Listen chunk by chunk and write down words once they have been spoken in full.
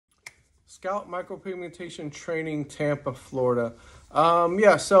Scalp Micropigmentation Training, Tampa, Florida.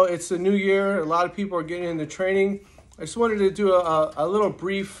 Yeah, so it's the new year. A lot of people are getting into training. I just wanted to do a little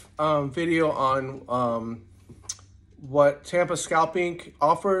brief video on what Tampa Scalp Inc.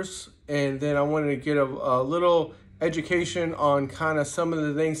 offers, and then I wanted to get a little education on kind of some of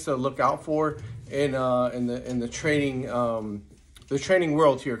the things to look out for in the training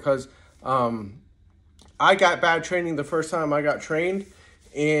world here, because I got bad training the first time I got trained,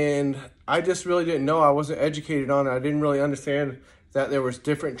 and I just really didn't know. I wasn't educated on it. I didn't really understand that there was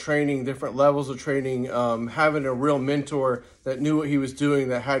different training, different levels of training. Having a real mentor that knew what he was doing,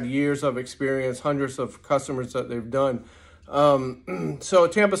 that had years of experience, hundreds of customers that they've done. So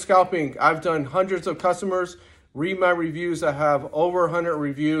Tampa Scalp Inc., I've done hundreds of customers. Read my reviews. I have over 100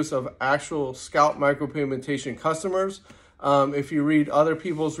 reviews of actual scalp micropigmentation customers. If you read other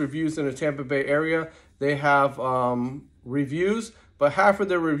people's reviews in the Tampa Bay area, they have reviews, but half of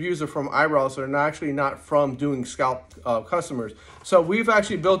their reviews are from eyebrows. They're actually not from doing scalp customers. So we've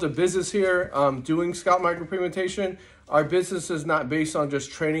actually built a business here doing scalp micropigmentation. Our business is not based on just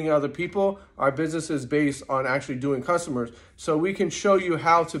training other people. Our business is based on actually doing customers. So we can show you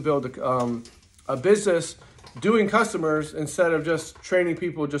how to build a business doing customers instead of just training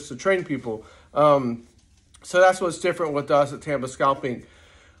people just to train people. So that's what's different with us at Tampa Scalp Inc.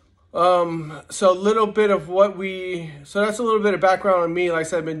 So a little bit of that's a little bit of background on me. Like I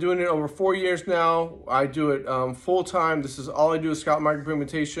said, I've been doing it over 4 years now. I do it full time. This is all I do is scalp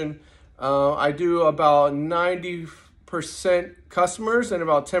micropigmentation. I do about 90% customers and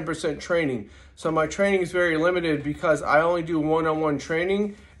about 10% training. So my training is very limited because I only do one-on-one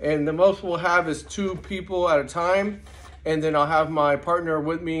training, and the most we'll have is 2 people at a time. And then I'll have my partner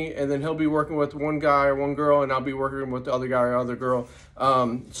with me, and then he'll be working with one guy or one girl, and I'll be working with the other guy or other girl.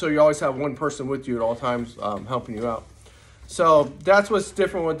 So you always have one person with you at all times helping you out. So that's what's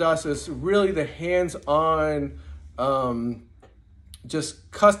different with us, is really the hands-on, just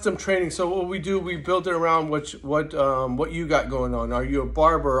custom training. So what we do, we build it around what you got going on. Are you a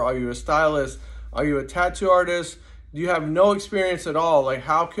barber? Are you a stylist? Are you a tattoo artist? Do you have no experience at all? Like,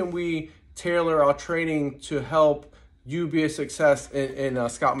 how can we tailor our training to help you be a success in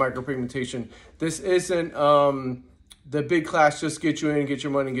scalp micropigmentation? This isn't the big class, just get you in, get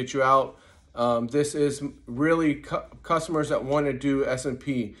your money, and get you out. This is really customers that want to do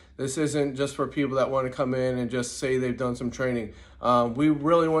SMP. This isn't just for people that want to come in and just say they've done some training. We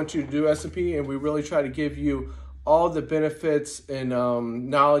really want you to do SMP, and we really try to give you all the benefits and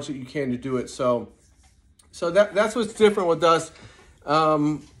knowledge that you can to do it. So that's what's different with us.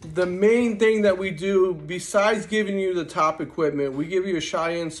 The main thing that we do, besides giving you the top equipment, we give you a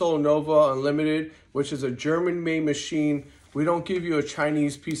Cheyenne Soul Nova Unlimited, which is a German-made machine. We don't give you a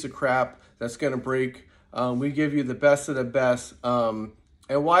Chinese piece of crap that's going to break. We give you the best of the best. And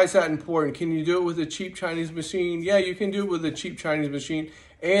why is that important? Can you do it with a cheap Chinese machine? Yeah, you can do it with a cheap Chinese machine.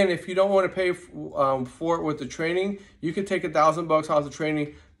 And if you don't want to pay for it with the training, you can take $1,000 off the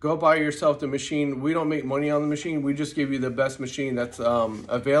training. Go buy yourself the machine. We don't make money on the machine. We just give you the best machine that's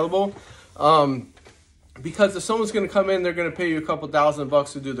available. Because if someone's going to come in, they're going to pay you a couple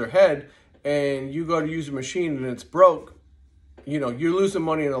 $1,000 to do their head, and you go to use a machine and it's broke, you're losing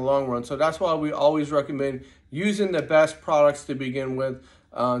money in the long run. So that's why we always recommend using the best products to begin with.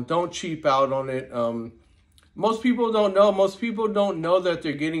 Don't cheap out on it. Most people don't know. Most people don't know that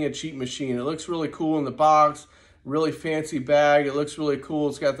they're getting a cheap machine. It looks really cool in the box. Really fancy bag. It looks really cool.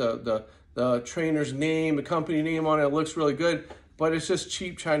 It's got the trainer's name, the company name on it. It looks really good, but it's just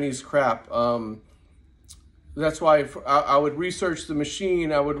cheap Chinese crap. That's why I would research the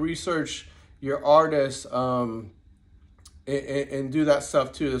machine. I would research your artist and do that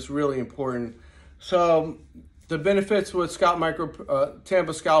stuff too. That's really important. So the benefits with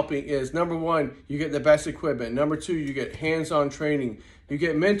Tampa Scalping is, number 1, you get the best equipment. Number 2, you get hands-on training. You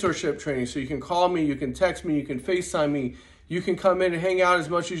get mentorship training, so you can call me, you can text me, you can FaceTime me. You can come in and hang out as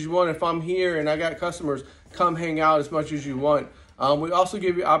much as you want. If I'm here and I got customers, come hang out as much as you want. We also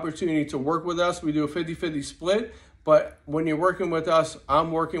give you opportunity to work with us. We do a 50-50 split, but when you're working with us,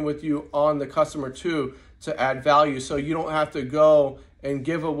 I'm working with you on the customer too to add value. So you don't have to go and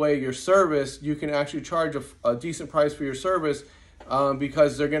give away your service. You can actually charge a decent price for your service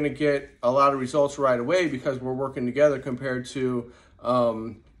because they're going to get a lot of results right away because we're working together, compared to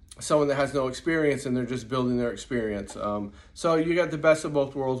someone that has no experience and they're just building their experience. So you got the best of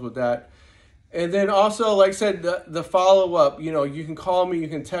both worlds with that. And then also, like I said, the follow-up, you can call me, you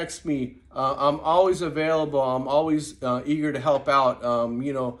can text me. I'm always available. I'm always eager to help out.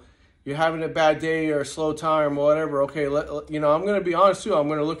 You're having a bad day or a slow time or whatever. Okay, I'm going to be honest too. I'm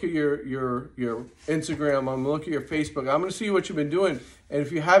going to look at your Instagram. I'm going to look at your Facebook. I'm going to see what you've been doing. And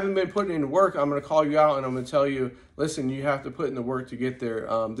if you haven't been putting in work, I'm going to call you out and I'm going to tell you, listen, you have to put in the work to get there.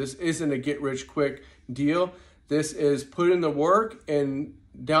 This isn't a get rich quick deal. This is put in the work, and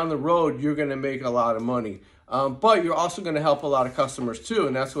down the road, you're going to make a lot of money. But you're also going to help a lot of customers too.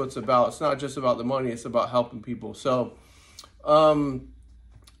 And that's what it's about. It's not just about the money. It's about helping people. So,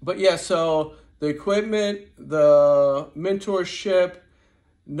 but yeah, so the equipment, the mentorship.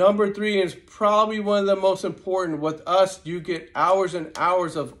 Number 3 is probably one of the most important. With us, you get hours and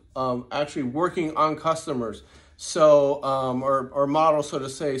hours of actually working on customers. So, or models, so to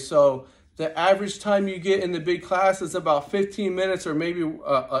say. So the average time you get in the big class is about 15 minutes or maybe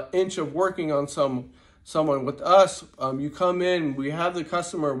an inch of working on someone. With us, you come in, we have the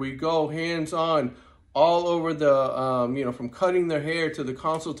customer, we go hands-on all over the, you know, from cutting their hair to the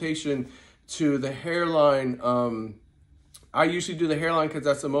consultation to the hairline. I usually do the hairline because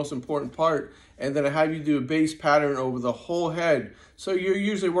that's the most important part. And then I have you do a base pattern over the whole head. So you're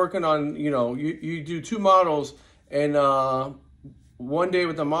usually working on, you know, you do 2 models, and one day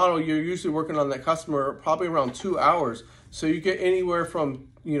with the model, you're usually working on that customer probably around 2 hours. So you get anywhere from,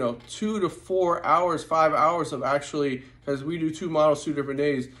 you know, 2 to 4 hours, 5 hours of actually, because we do 2 models 2 different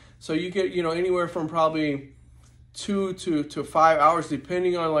days. So you get, you know, anywhere from probably 2 to 5 hours,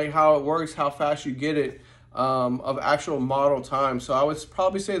 depending on like how it works, how fast you get it, of actual model time. So I would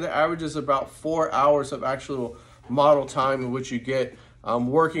probably say the average is about 4 hours of actual model time in which you get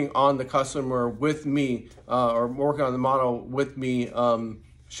working on the customer with me, or working on the model with me,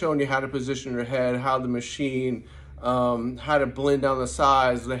 showing you how to position your head, how the machine, how to blend down the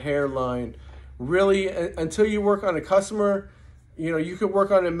size, the hairline. Really, until you work on a customer, you know, you can work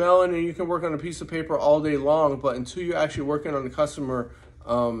on a melon and you can work on a piece of paper all day long, but until you're actually working on the customer,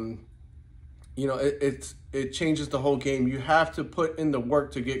 you know, it changes the whole game. You have to put in the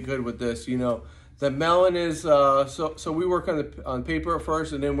work to get good with this. You know, the melon is, so we work on paper at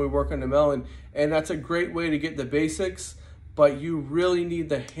first, and then we work on the melon, and that's a great way to get the basics, but you really need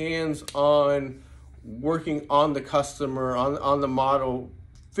the hands-on working on the customer, on the model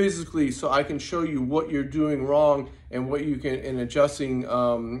physically, so I can show you what you're doing wrong and what you can, in adjusting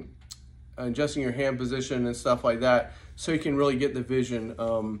your hand position and stuff like that, so you can really get the vision.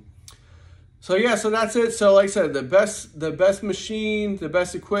 So yeah, so that's it. So like I said, the best machine, the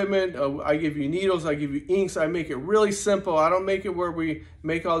best equipment. I give you needles, I give you inks. I make it really simple. I don't make it where we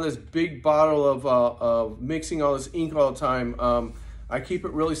make all this big bottle of mixing all this ink all the time. I keep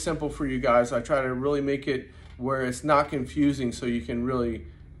it really simple for you guys. I try to really make it where it's not confusing, so you can really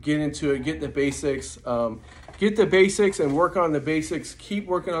get into it, get the basics and work on the basics. Keep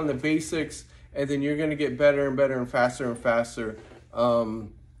working on the basics, and then you're gonna get better and better and faster and faster.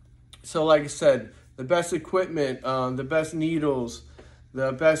 So like I said, the best equipment, the best needles,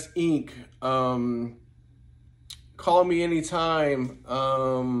 the best ink, call me anytime.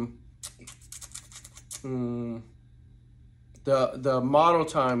 The model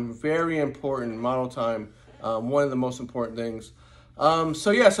time, very important. Model time, one of the most important things. So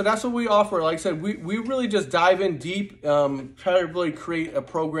yeah, so that's what we offer. Like I said, we really just dive in deep, try to really create a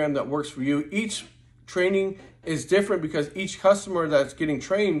program that works for you. Each training is different because each customer that's getting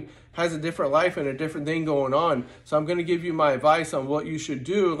trained has a different life and a different thing going on. So I'm going to give you my advice on what you should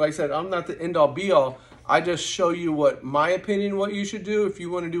do. Like I said, I'm not the end all be all. I just show you what my opinion, what you should do. If you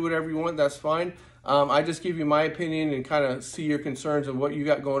want to do whatever you want, that's fine. I just give you my opinion and kind of see your concerns and what you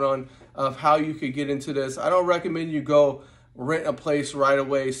got going on of how you could get into this. I don't recommend you go rent a place right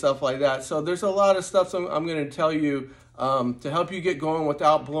away, stuff like that. So there's a lot of stuff I'm going to tell you to help you get going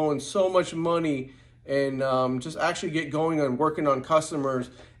without blowing so much money, and just actually get going on working on customers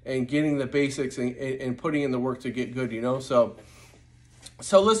and getting the basics and putting in the work to get good, you know? So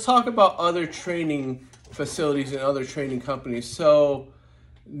let's talk about other training facilities and other training companies. So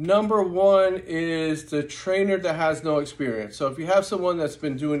number 1 is the trainer that has no experience. So if you have someone that's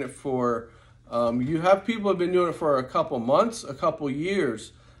been doing it for, you have people who have been doing it for a couple months, a couple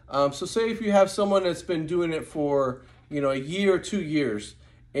years. So say if you have someone that's been doing it for, you know, a year or 2 years,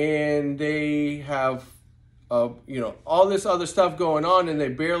 and they have, you know, all this other stuff going on and they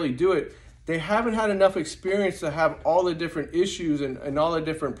barely do it. They haven't had enough experience to have all the different issues and all the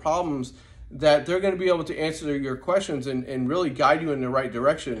different problems that they're going to be able to answer your questions and really guide you in the right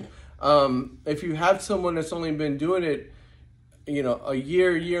direction. If you have someone that's only been doing it, you know, a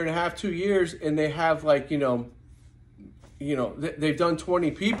year and a half, 2 years, and they have like, you know, they've done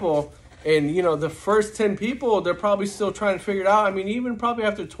 20 people, and, you know, the first 10 people, they're probably still trying to figure it out. I mean, even probably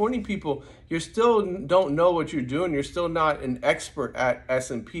after 20 people, you still don't know what you're doing. You're still not an expert at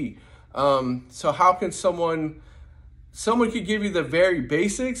SMP. So how can someone could give you the very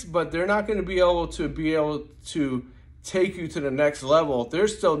basics, but they're not going to be able to take you to the next level, they're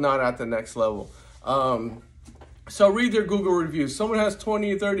still not at the next level. So read their Google reviews. Someone has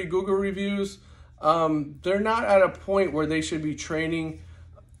 20 or 30 Google reviews. They're not at a point where they should be training.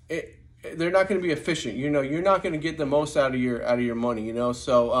 They're not going to be efficient. You know, you're not going to get the most out of your money, you know.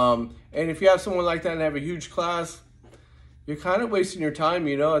 So, and if you have someone like that and have a huge class, you're kind of wasting your time,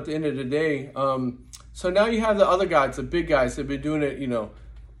 you know, at the end of the day. So now you have the other guys, the big guys that have been doing it, you know,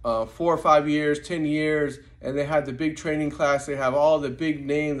 4 or 5 years, 10 years, and they have the big training class. They have all the big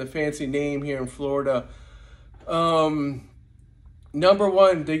name, the fancy name here in Florida. Number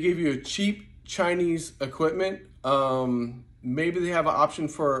one, they give you a cheap Chinese equipment. Maybe they have an option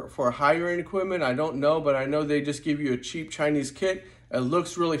for higher end equipment. I don't know, but I know they just give you a cheap Chinese kit. It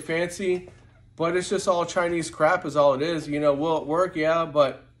looks really fancy, but it's just all Chinese crap is all it is. You know, will it work? Yeah,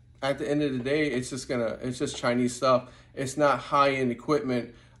 but at the end of the day, it's just Chinese stuff. It's not high end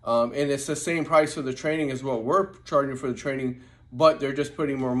equipment. And it's the same price for the training as what we're charging for the training, but they're just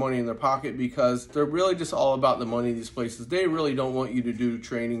putting more money in their pocket because they're really just all about the money, these places. They really don't want you to do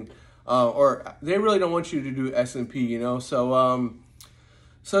training, or they really don't want you to do SMP, you know? So,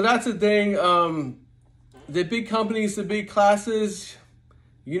 so that's the thing. The big companies, the big classes,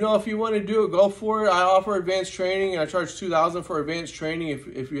 you know, if you want to do it, go for it. I offer advanced training. I charge $2,000 for advanced training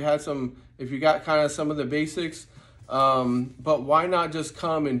if you got kind of some of the basics. But why not just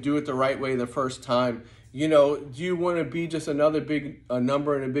come and do it the right way the first time? You know, do you want to be just another big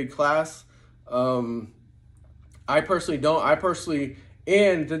number in a big class? I personally don't.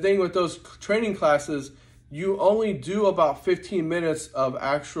 And the thing with those training classes, you only do about 15 minutes of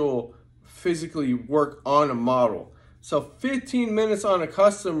actual physically work on a model. So 15 minutes on a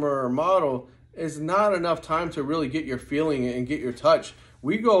customer or model is not enough time to really get your feeling and get your touch.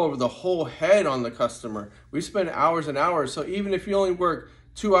 We go over the whole head on the customer. We spend hours and hours. So even if you only work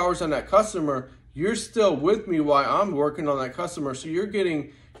 2 hours on that customer, you're still with me while I'm working on that customer. So you're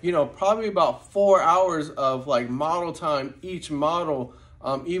getting, you know, probably about 4 hours of like model time each model.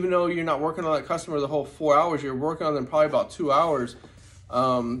 Even though you're not working on that customer the whole 4 hours, you're working on them probably about 2 hours.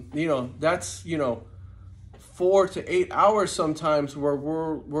 You know, that's, you know, 4 to 8 hours sometimes where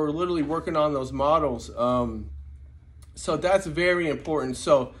we're literally working on those models. So that's very important.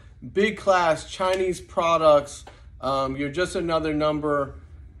 So big class, Chinese products, you're just another number.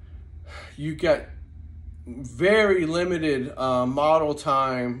 You get very limited model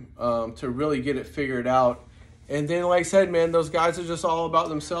time to really get it figured out. And then, like I said, man, those guys are just all about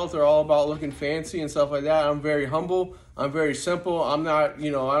themselves. They're all about looking fancy and stuff like that. I'm very humble. I'm very simple. I'm not,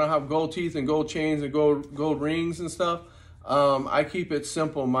 you know, I don't have gold teeth and gold chains and gold rings and stuff. I keep it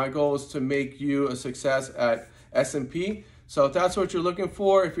simple. My goal is to make you a success at SMP. So if that's what you're looking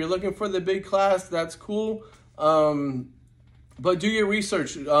for, if you're looking for the big class, that's cool. But do your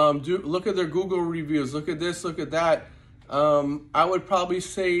research. Look at their Google reviews. Look at this, look at that. I would probably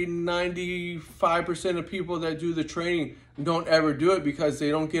say 95% of people that do the training don't ever do it because they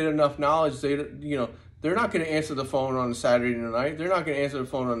don't get enough knowledge. They're not going to answer the phone on a Saturday night. They're not going to answer the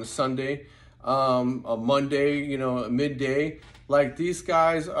phone on a Sunday, a Monday, you know, midday. Like, these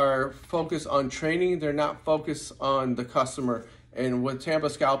guys are focused on training. They're not focused on the customer. And with Tampa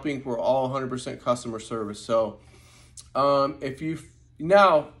Scalp Inc., we're all 100% customer service. So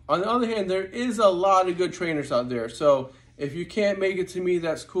now, on the other hand, there is a lot of good trainers out there. So if you can't make it to me,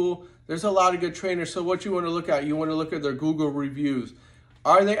 that's cool. There's a lot of good trainers. So what you want to look at, you want to look at their Google reviews.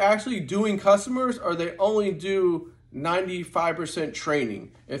 Are they actually doing customers, or they only do 95%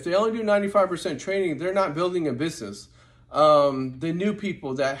 training? If they only do 95% training, they're not building a business. The new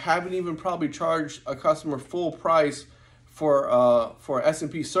people that haven't even probably charged a customer full price for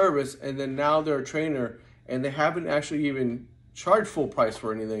SMP service, and then now they're a trainer and they haven't actually even charged full price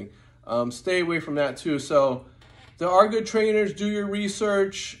for anything. Stay away from that too. So there are good trainers. Do your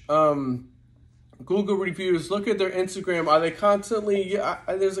research. Google reviews. Look at their Instagram. Are they constantly?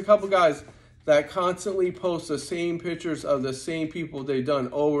 There's a couple guys that constantly post the same pictures of the same people they've done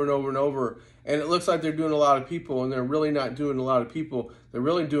over and over and over. And it looks like they're doing a lot of people, and they're really not doing a lot of people. They're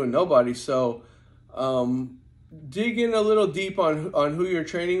really doing nobody. So dig in a little deep on who you're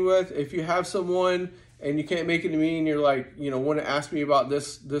training with. If you have someone and you can't make it to me and you're like, you know, want to ask me about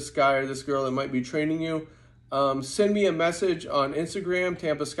this guy or this girl that might be training you, send me a message on Instagram,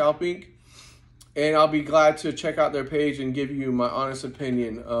 Tampa Scalp Inc., and I'll be glad to check out their page and give you my honest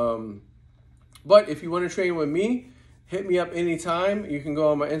opinion. But if you want to train with me, hit me up anytime. You can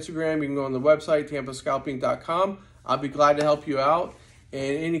go on my Instagram. You can go on the website, tampascalping.com. I'll be glad to help you out.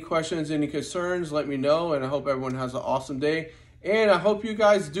 And any questions, any concerns, let me know. And I hope everyone has an awesome day. And I hope you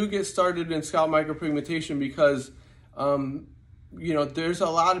guys do get started in scalp micropigmentation because, you know, there's a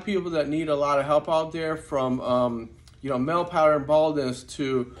lot of people that need a lot of help out there from male pattern baldness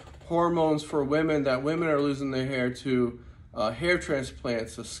to hormones for women, that women are losing their hair, to hair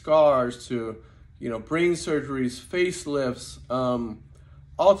transplants, to scars, to brain surgeries, facelifts,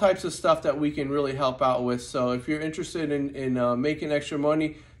 all types of stuff that we can really help out with. So if you're interested in making extra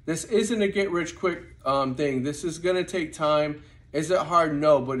money, this isn't a get rich quick thing. This is gonna take time. Is it hard?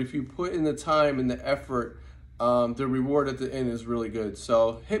 No, but if you put in the time and the effort, the reward at the end is really good.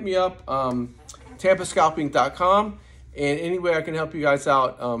 So hit me up, tampascalping.com, and any way I can help you guys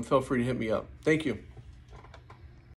out, feel free to hit me up. Thank you.